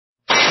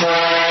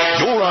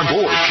on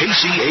board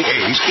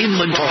KCAA's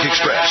Inland Talk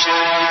Express.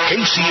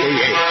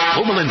 KCAA,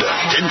 Loma Linda,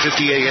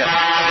 1050 AM,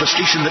 the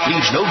station that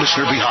leaves no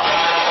listener behind.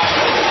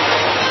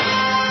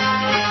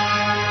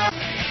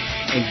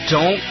 And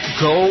don't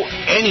go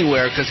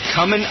anywhere, because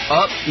coming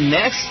up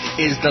next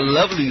is the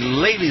lovely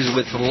ladies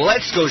with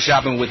Let's Go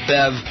Shopping with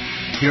Bev,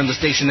 here on the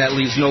station that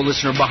leaves no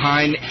listener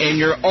behind,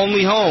 and your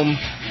only home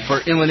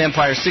for Inland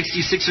Empire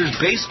 66ers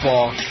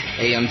baseball,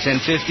 AM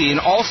 1050, and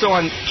also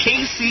on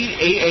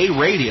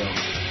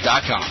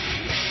KCAAradio.com.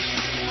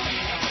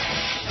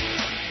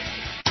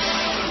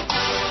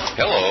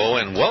 Hello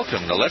and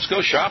welcome to Let's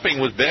Go Shopping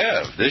with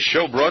Bev. This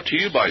show brought to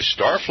you by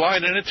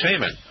Starflight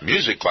Entertainment.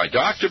 Music by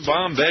Dr.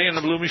 Bombay and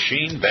the Blue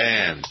Machine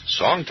Band.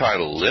 Song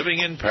title, Living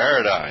in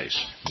Paradise.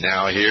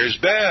 Now here's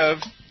Bev.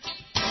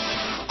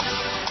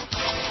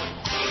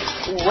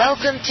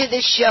 Welcome to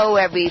the show,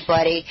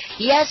 everybody.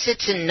 Yes,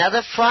 it's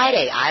another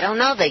Friday. I don't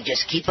know. They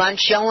just keep on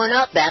showing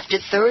up after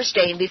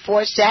Thursday and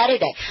before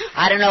Saturday.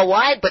 I don't know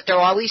why, but they're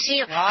always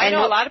here. Well, I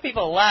know a lot of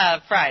people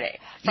love Friday.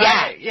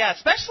 Yeah,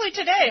 especially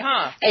today,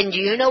 huh? And do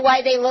you know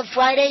why they love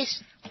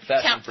Fridays?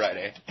 Fashion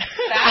Friday.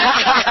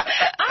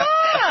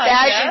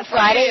 Fashion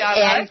Friday.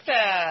 I like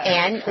that.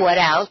 And what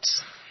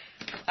else?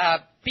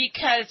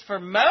 Because for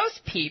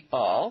most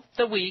people,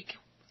 the week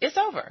is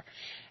over.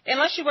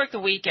 Unless you work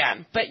the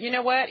weekend. But you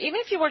know what? Even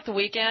if you work the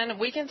weekend,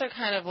 weekends are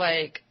kind of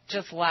like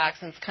just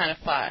lax and it's kind of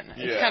fun.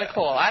 Yeah. It's kind of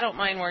cool. I don't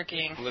mind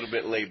working. A little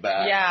bit laid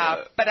back.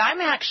 Yeah, but I'm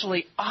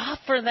actually off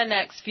for the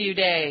next few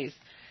days.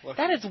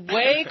 That is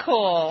way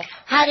cool.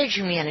 How did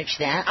you manage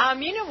that?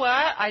 You know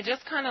what? I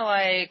just kind of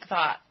like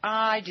thought,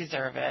 I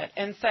deserve it.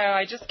 And so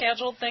I just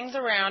scheduled things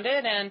around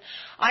it. And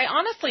I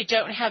honestly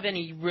don't have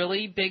any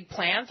really big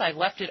plans. I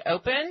left it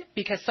open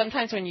because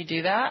sometimes when you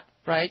do that,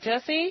 right,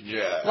 Jesse?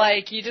 Yeah.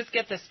 Like, you just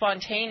get this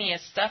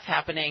spontaneous stuff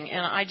happening,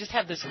 and I just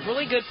have this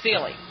really good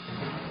feeling.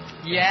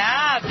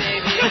 Yeah,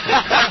 baby.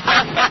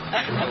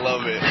 I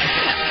love it.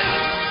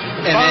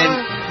 And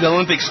then the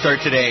Olympics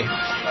start today.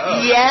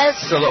 Oh. Yes.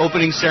 So the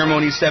opening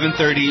ceremony,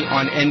 7:30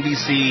 on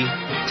NBC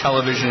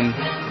television.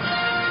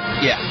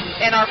 Yeah.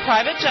 And our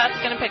private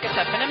jet's going to pick us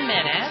up in a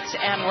minute,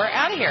 and we're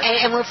out of here.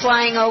 And we're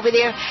flying over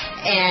there,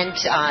 and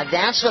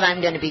that's what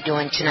I'm going to be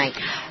doing tonight.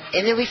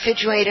 In the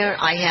refrigerator,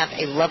 I have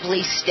a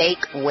lovely steak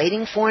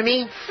waiting for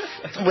me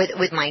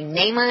with my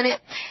name on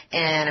it,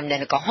 and I'm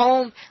going to go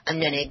home. I'm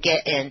going to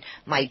get in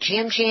my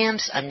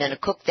jams. I'm going to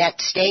cook that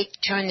steak,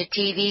 turn the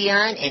TV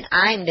on, and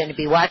I'm going to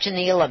be watching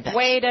the Olympics.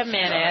 Wait a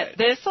minute. Right.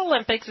 This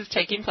Olympics is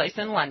taking place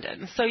in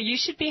London, so you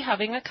should be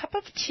having a cup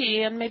of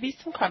tea and maybe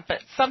some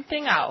crumpets,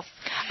 something else.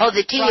 Oh,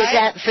 the tea is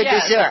that for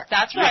dessert.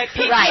 That's right.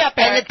 Pinky right. up,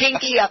 Eric. And the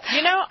pinky up.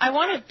 You know, I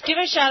want to give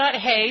a shout-out,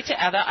 hey,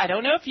 to Eva. I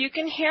don't know if you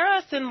can hear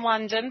us in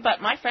London,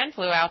 but my friend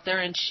flew out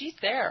there, and she's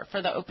there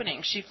for the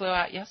opening. She flew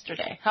out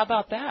yesterday. How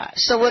about that?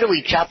 So what do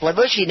we, chop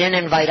liver? She didn't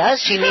invite us.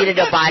 She needed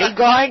a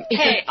bodyguard.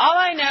 Hey, all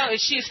I know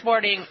is she's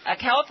sporting a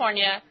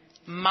California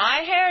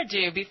my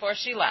hairdo before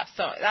she left,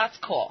 so that's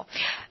cool.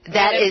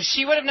 If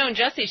she would have known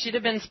Jesse, she'd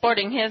have been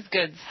sporting his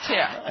goods too.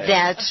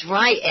 That's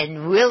right.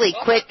 And really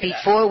quick,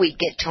 before we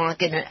get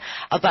talking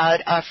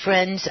about our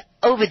friends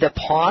over the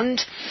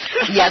pond,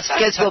 yes,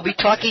 because we'll be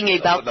talking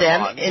about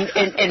them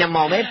in a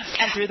moment.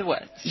 And through the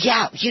woods.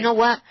 Yeah, you know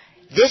what?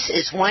 This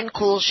is one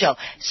cool show.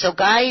 So,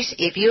 guys,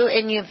 if you're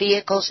in your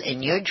vehicles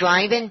and you're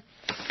driving,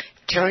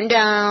 turn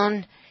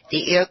down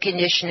the air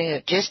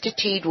conditioner just a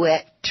teed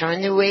wet,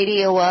 turn the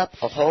radio up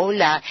a whole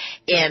lot,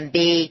 and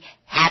be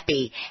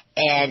happy.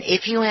 And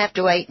if you have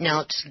to write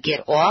notes,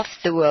 get off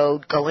the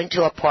road, go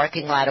into a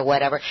parking lot or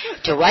whatever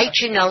to write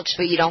your notes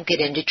so you don't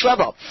get into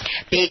trouble.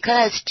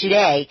 Because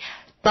today,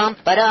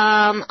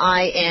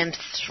 I am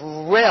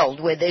thrilled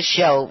with this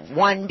show.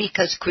 One,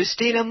 because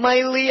Christina, my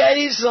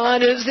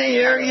liaison, is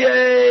here.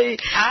 Yay!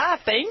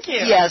 Thank you.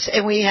 Yes,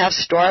 and we have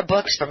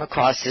Starbucks from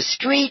across the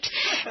street.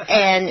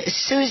 And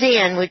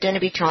Suzanne, we're going to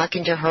be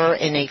talking to her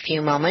in a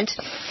few moments.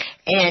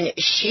 And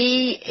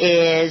she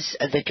is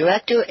the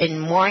director in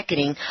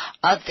marketing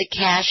of the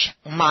Cash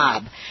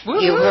Mob.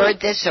 Woo-hoo. You heard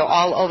this, they're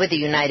all over the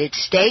United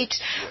States.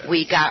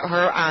 We got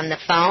her on the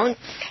phone.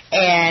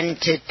 And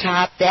to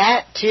top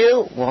that,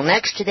 too, well,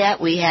 next to that,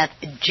 we have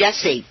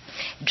Jesse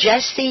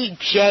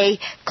J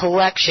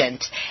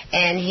Collections,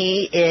 and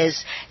he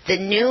is the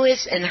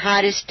newest and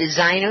hottest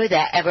designer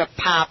that ever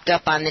popped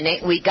up on the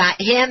net. We got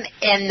him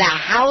in the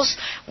house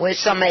with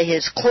some of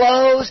his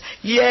clothes.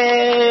 Yay!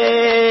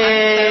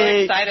 I'm so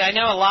excited. I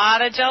know a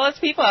lot of jealous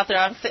people out there.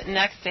 I'm sitting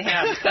next to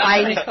him. So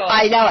cool.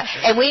 I know.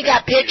 And we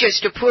got pictures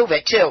to prove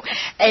it, too.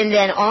 And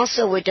then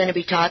also we're going to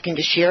be talking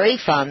to Sherry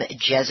from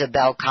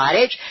Jezebel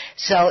Cottage.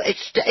 So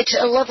it's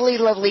a lovely,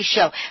 lovely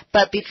show.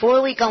 But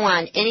before we go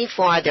on any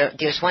farther,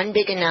 there's one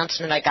big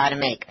announcement I got to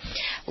make.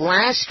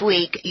 Last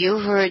week, you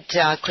heard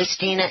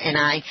Christina and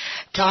I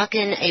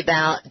talking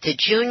about the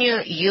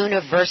Junior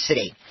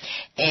University,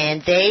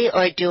 and they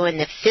are doing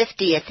the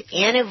 50th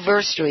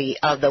anniversary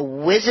of the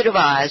Wizard of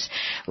Oz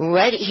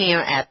right here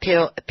at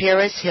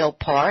Paris Hill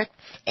Park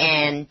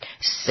and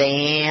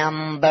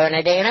San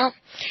Bernardino.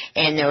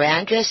 And their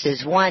address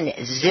is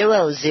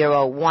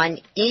 1001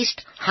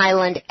 East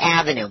Highland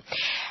Avenue.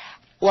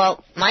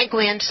 Well, my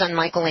grandson,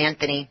 Michael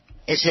Anthony,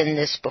 is in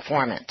this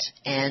performance.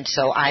 And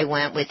so I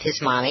went with his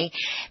mommy,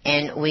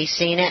 and we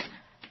seen it.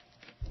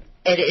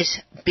 It is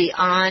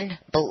beyond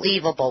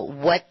believable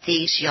what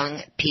these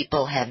young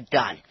people have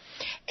done.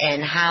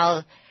 And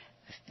how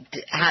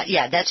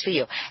yeah, that's for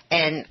you.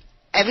 And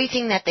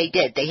everything that they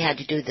did, they had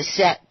to do the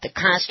set, the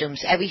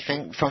costumes,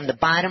 everything from the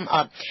bottom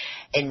up.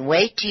 And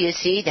wait till you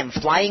see them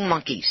flying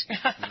monkeys.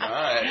 Nice.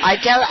 I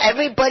tell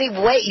everybody,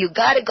 wait, you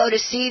got to go to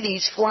see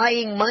these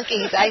flying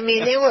monkeys. I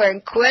mean, they were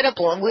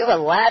incredible, and we were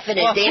laughing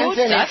and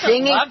dancing and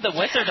singing. I love the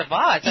Wizard of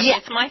Oz. I mean,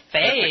 it's my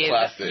fave.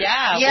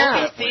 Yeah,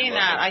 we'll be seeing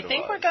that. I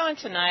think we're going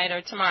tonight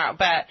or tomorrow,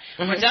 but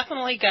we're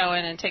definitely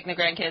going and taking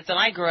the grandkids. And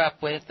I grew up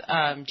with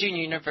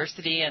Junior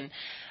University and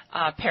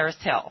Paris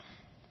Hill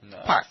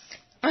Park.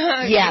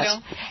 Yes, you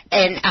know?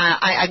 And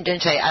I'm going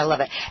to say I love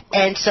it.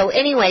 And so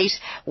anyways,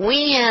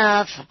 we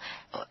have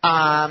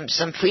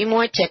some free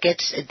more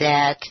tickets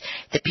that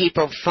the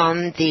people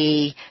from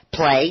the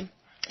play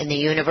and the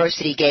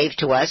university gave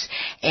to us.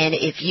 And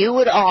if you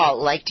would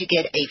all like to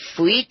get a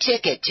free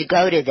ticket to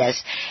go to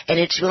this, and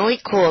it's really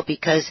cool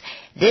because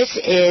this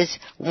is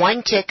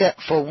one ticket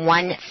for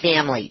one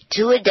family,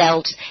 2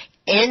 adults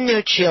and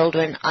their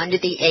children under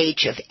the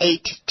age of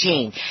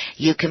 18.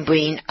 You can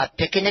bring a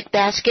picnic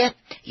basket.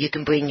 You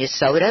can bring your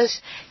sodas.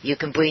 You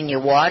can bring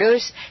your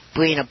waters.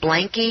 Bring a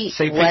blankie.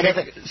 Say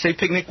whatever. Picnic, say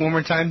picnic one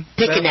more time.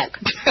 Picnic.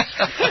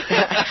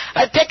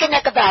 A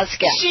picnic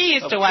basket. She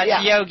used to watch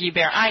Yogi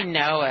Bear. I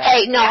know it.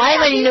 Hey, no,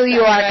 I'm a New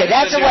Yorker.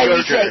 That's the way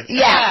we say.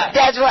 Yeah,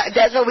 that's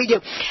what we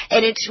do.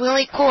 And it's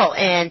really cool.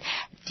 And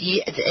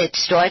it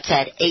starts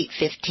at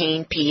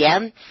 8:15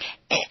 p.m.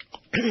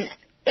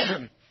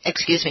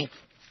 Excuse me.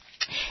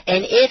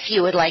 And if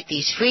you would like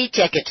these free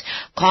tickets,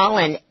 call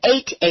in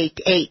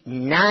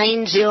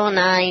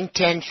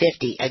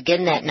 888-909-1050.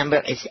 Again, that number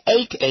is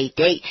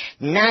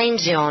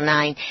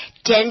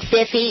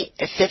 888-909-1050.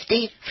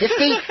 50?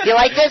 You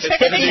like this?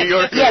 50? New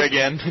Yorker yes.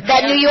 again.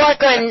 That New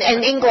Yorker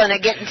and England are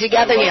getting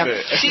together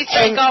here. She's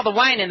taking all the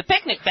wine in the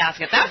picnic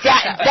basket.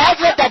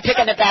 That's what that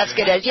picnic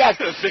basket is, yes.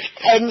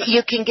 And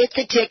you can get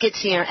the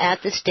tickets here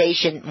at the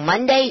station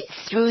Monday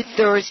through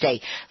Thursday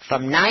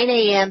from 9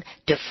 a.m.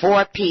 to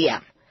 4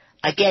 p.m.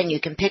 Again, you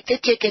can pick the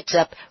tickets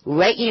up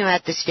right here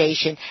at the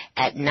station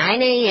at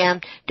 9 a.m.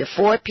 to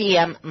 4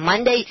 p.m.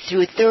 Monday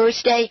through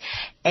Thursday.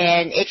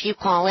 And if you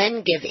call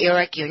in, give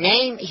Eric your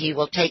name, he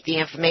will take the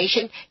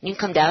information. You can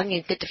come down and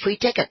you can get the free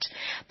tickets.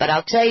 But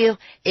I'll tell you,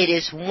 it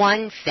is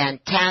one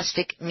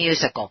fantastic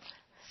musical.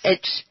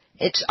 It's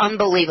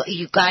unbelievable.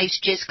 You guys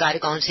just got to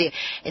go and see it.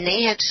 And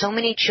they had so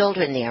many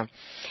children there.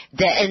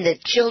 And the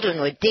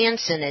children were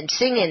dancing and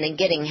singing and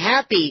getting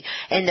happy,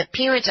 and the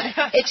parents,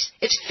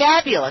 it's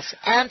fabulous,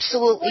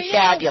 absolutely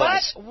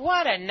fabulous.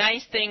 What a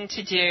nice thing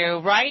to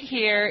do right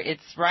here.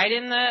 It's right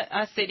in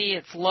the city.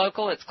 It's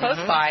local. It's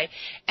close by,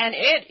 and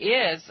it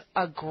is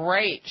a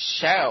great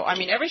show. I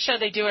mean, every show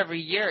they do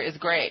every year is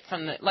great.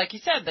 From the, like you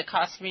said, the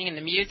costuming and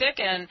the music,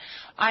 and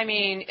I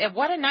mean,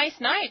 what a nice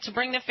night to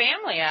bring the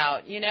family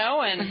out, you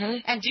know,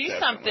 and do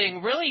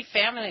something really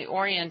family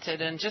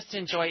oriented and just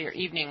enjoy your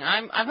evening.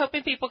 I'm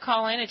hoping people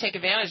call in and take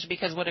advantage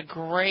because what a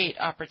great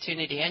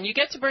opportunity. And you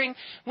get to bring,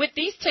 with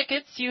these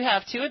tickets, you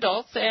have 2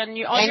 adults and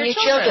your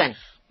children.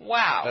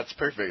 Wow. That's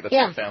perfect. That's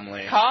a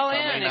family. Call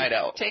in night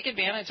out. Take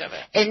advantage of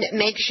it. And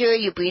make sure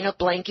you bring a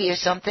blankie or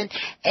something.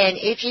 And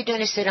if you're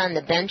going to sit on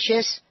the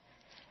benches,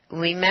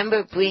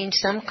 remember bring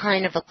some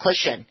kind of a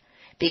cushion.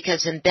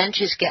 Because the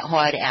benches get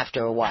hard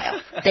after a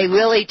while. They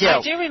really do.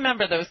 I do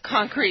remember those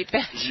concrete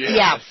benches.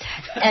 Yeah.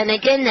 And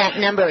again, that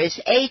number is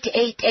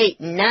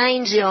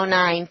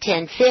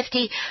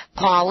 888-909-1050.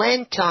 Call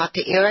in, talk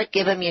to Eric,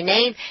 give him your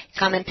name,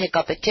 come and pick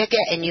up a ticket,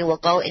 and you will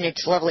go, and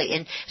it's lovely.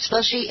 And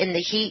especially in the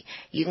heat,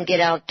 you can get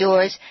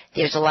outdoors.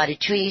 There's a lot of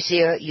trees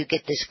here. You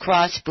get this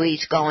cross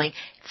breeze going.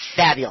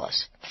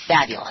 Fabulous.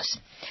 Fabulous.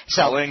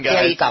 So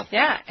there you go.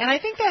 Yeah, and I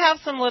think they have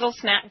some little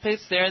snack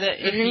booths there that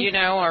if you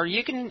know, or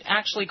you can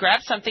actually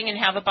grab something and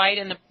have a bite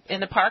in the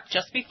park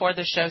just before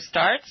the show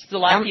starts. A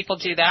lot of people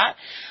do that.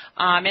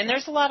 And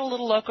there's a lot of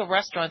little local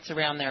restaurants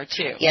around there,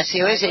 too. Yes,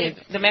 there is.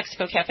 The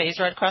Mexico Cafe is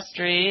right across the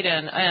street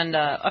and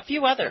a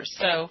few others.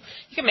 So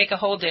you can make a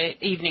whole day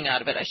evening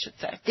out of it, I should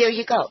say. There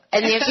you go.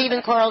 And there's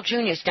even Carl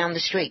Jr.'s down the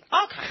street.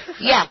 Okay.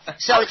 Yeah,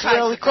 so it's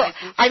really cool.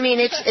 I mean,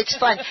 it's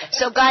fun.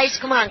 So, guys,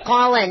 come on,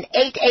 call in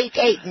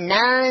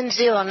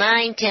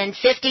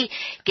 888-909-1050.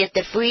 Get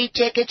the free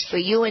tickets for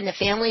you and the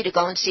family to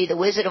go and see The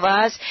Wizard of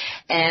Oz.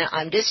 And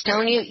I'm just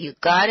telling you, you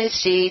got to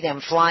see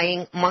them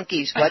flying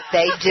monkeys, what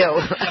they do.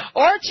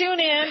 Or tune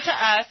in to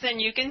us,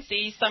 and you can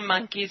see some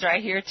monkeys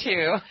right here,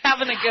 too,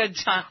 having a good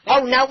time.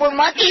 Oh, now we're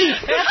monkeys.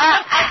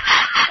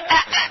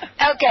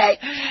 Okay.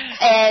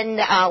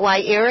 And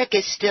while Eric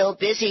is still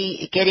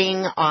busy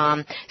getting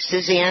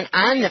Suzanne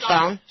on the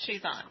phone.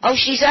 She's on. Oh,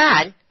 she's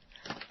on.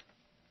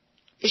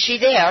 Is she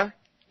there?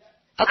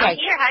 Okay. I'm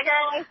here. Hi,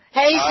 guys.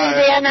 Hey,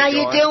 Suzanne, how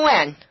you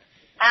doing?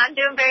 I'm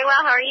doing very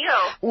well. How are you?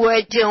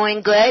 We're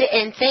doing good,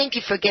 and thank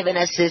you for giving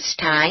us this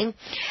time.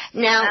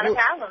 Now, Not a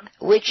problem.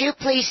 would you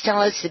please tell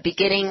us the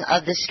beginning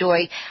of the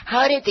story?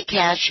 How did the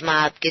cash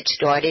mob get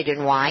started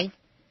and why?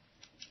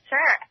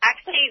 Sure.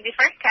 Actually, the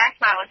first cash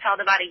mob was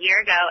held about a year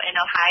ago in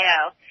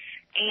Ohio,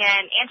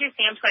 and Andrew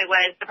Samskoy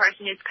was the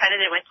person who's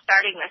credited with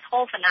starting this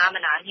whole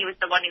phenomenon. He was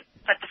the one who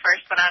put the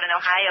first one out in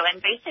Ohio, and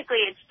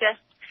basically it's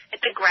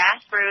a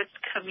grassroots,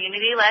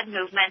 community-led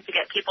movement to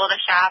get people to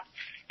shop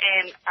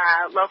in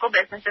local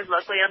businesses,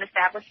 locally owned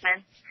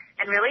establishments.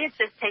 And really it's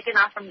just taken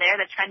off from there.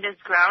 The trend has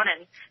grown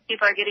and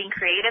people are getting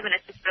creative, and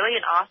it's just really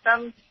an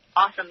awesome,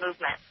 awesome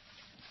movement.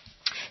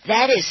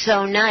 That is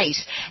so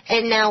nice.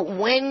 And now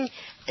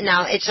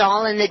it's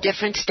all in the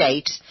different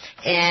states,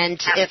 and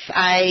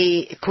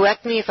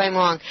correct me if I'm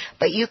wrong,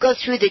 but you go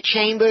through the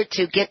chamber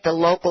to get the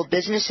local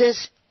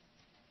businesses?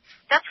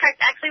 That's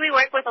correct. Actually, we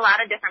work with a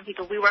lot of different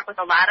people. We work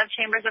with a lot of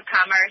chambers of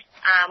commerce.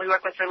 We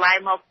work with Rely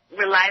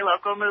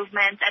Local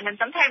movements, and then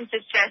sometimes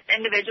it's just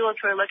individuals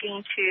who are looking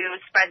to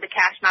spread the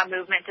cash mob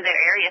movement to their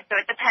area. So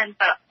it depends,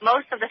 but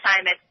most of the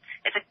time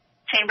it's a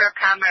chamber of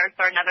commerce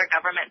or another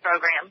government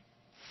program.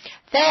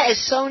 That is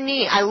so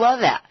neat. I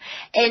love that.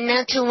 And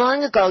not too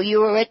long ago,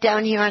 you were right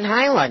down here on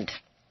Highland.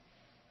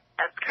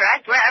 That's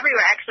correct. We're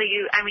everywhere, actually.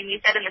 You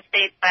said in the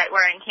States, but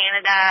we're in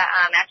Canada.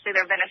 Actually,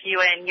 there have been a few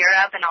in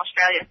Europe and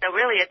Australia, so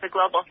really it's a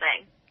global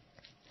thing.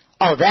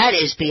 Oh, that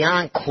is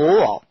beyond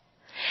cool.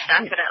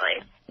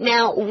 Definitely.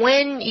 Now,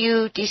 when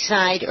you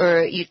decide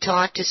or you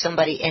talk to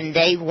somebody and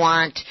they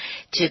want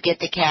to get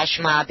the cash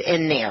mob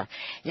in there,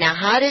 now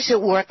how does it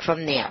work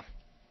from there?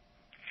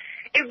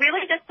 It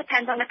really just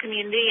depends on the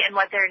community and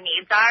what their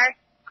needs are.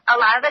 A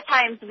lot of the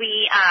times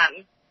we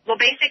will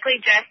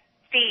basically just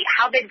see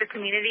how big the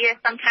community is.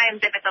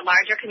 Sometimes if it's a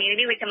larger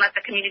community, we can let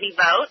the community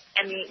vote,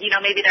 and,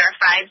 maybe there are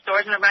 5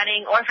 stores in the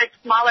running. Or if it's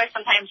smaller,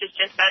 sometimes it's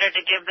just better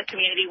to give the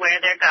community where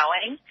they're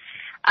going.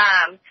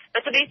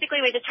 But so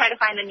basically we just try to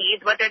find the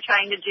needs, what they're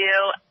trying to do,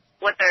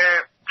 what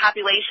their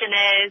population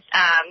is,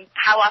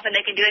 how often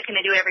they can do it. Can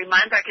they do it every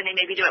month, or can they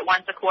maybe do it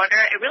once a quarter?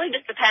 It really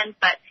just depends,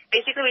 but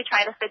basically we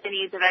try to fit the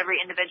needs of every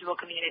individual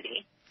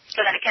community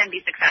so that it can be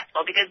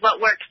successful. Because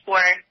what works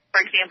for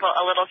example,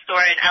 a little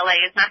store in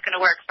LA is not going to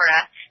work for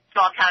a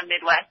small town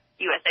Midwest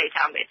USA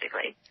town,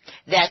 basically.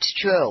 That's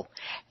true.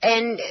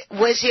 And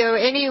was there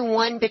any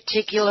one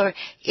particular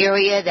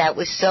area that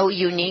was so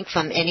unique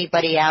from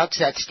anybody else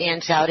that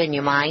stands out in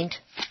your mind?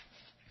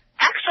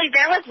 Actually,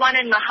 there was one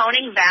in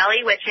Mahoning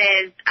Valley, which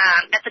is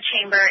that's a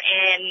chamber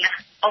in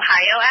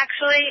Ohio,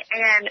 actually,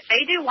 and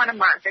they do one a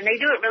month, and they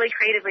do it really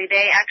creatively.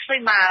 They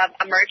actually mob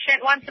a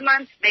merchant once a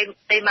month.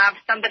 They mob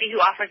somebody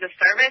who offers a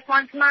service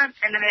once a month,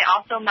 and then they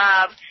also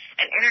mob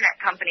an internet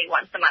company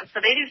once a month. So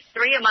they do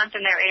 3 a month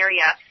in their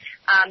area,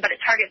 but it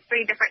targets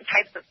 3 different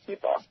types of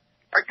people,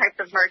 or types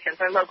of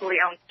merchants, or locally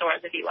owned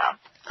stores, if you will.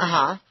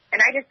 Uh-huh. And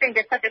I just think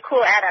it's such a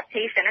cool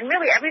adaptation, and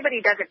really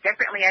everybody does it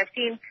differently. I've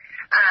seen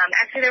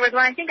actually, there was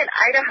one, I think, in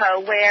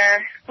Idaho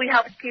where we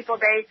helped people.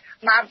 They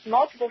mobbed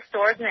multiple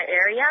stores in the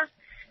area,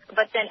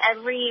 but then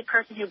every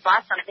person who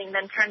bought something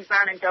then turns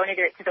around and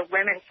donated it to the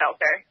women's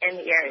shelter in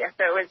the area.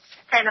 So it was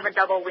kind of a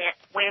double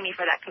whammy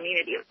for that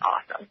community. It was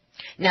awesome.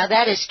 Now,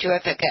 that is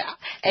terrific.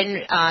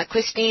 And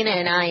Christina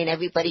and I and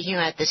everybody here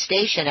at the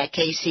station at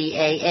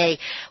KCAA,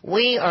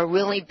 we are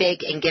really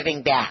big in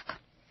giving back.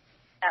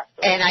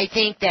 Absolutely. And I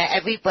think that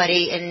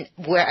everybody, and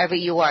wherever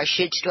you are,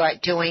 should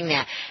start doing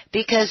that.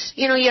 Because,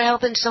 you're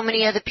helping so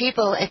many other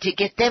people and to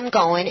get them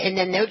going, and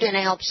then they're going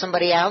to help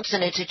somebody else,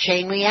 and it's a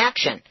chain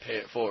reaction. Pay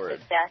it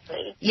forward.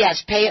 Exactly.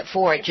 Yes, pay it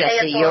forward,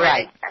 Jesse. You're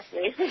right.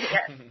 Exactly.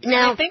 Yes.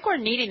 Now, I think we're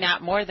needing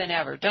that more than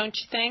ever, don't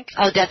you think?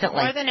 Oh,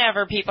 definitely. More than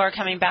ever, people are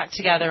coming back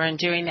together and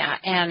doing that.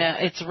 And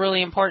it's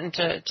really important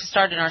to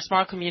start in our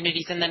small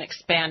communities and then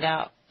expand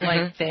out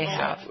like they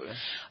have.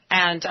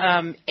 And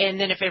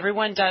then if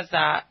everyone does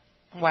that,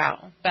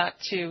 wow, back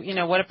to,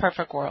 what a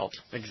perfect world.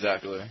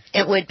 Exactly.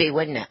 It would be,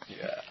 wouldn't it?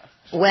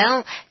 Yeah.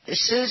 Well,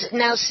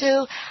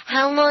 Sue,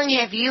 how long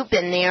have you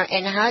been there,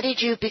 and how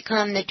did you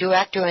become the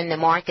director in the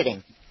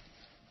marketing?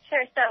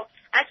 Sure. So,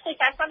 actually,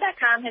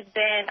 CashMob.com has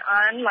been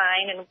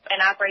online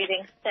and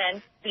operating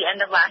since the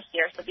end of last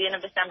year, so the end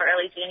of December,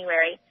 early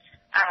January.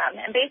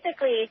 And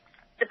basically,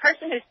 the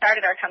person who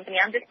started our company,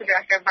 I'm just the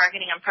director of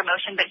marketing and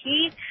promotion, but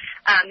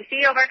the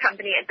CEO of our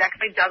company is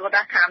actually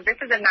Juggle.com. This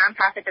is a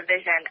nonprofit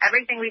division.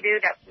 Everything we do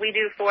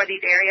for these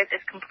areas is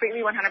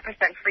completely 100%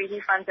 free. He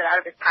funds it out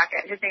of his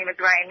pocket. His name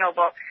is Ryan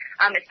Noble.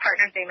 His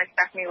partner's name is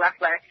Stephanie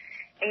Leffler.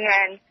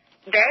 And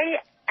they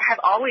have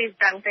always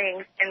done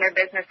things in their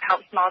business to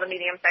help small to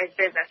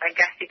medium-sized business. I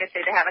guess you could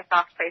say they have a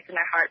soft place in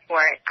their heart for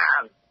it.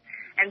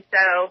 And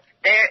so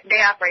they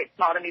operate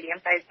small to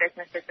medium-sized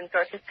businesses, and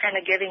so it's just kind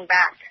of giving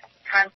back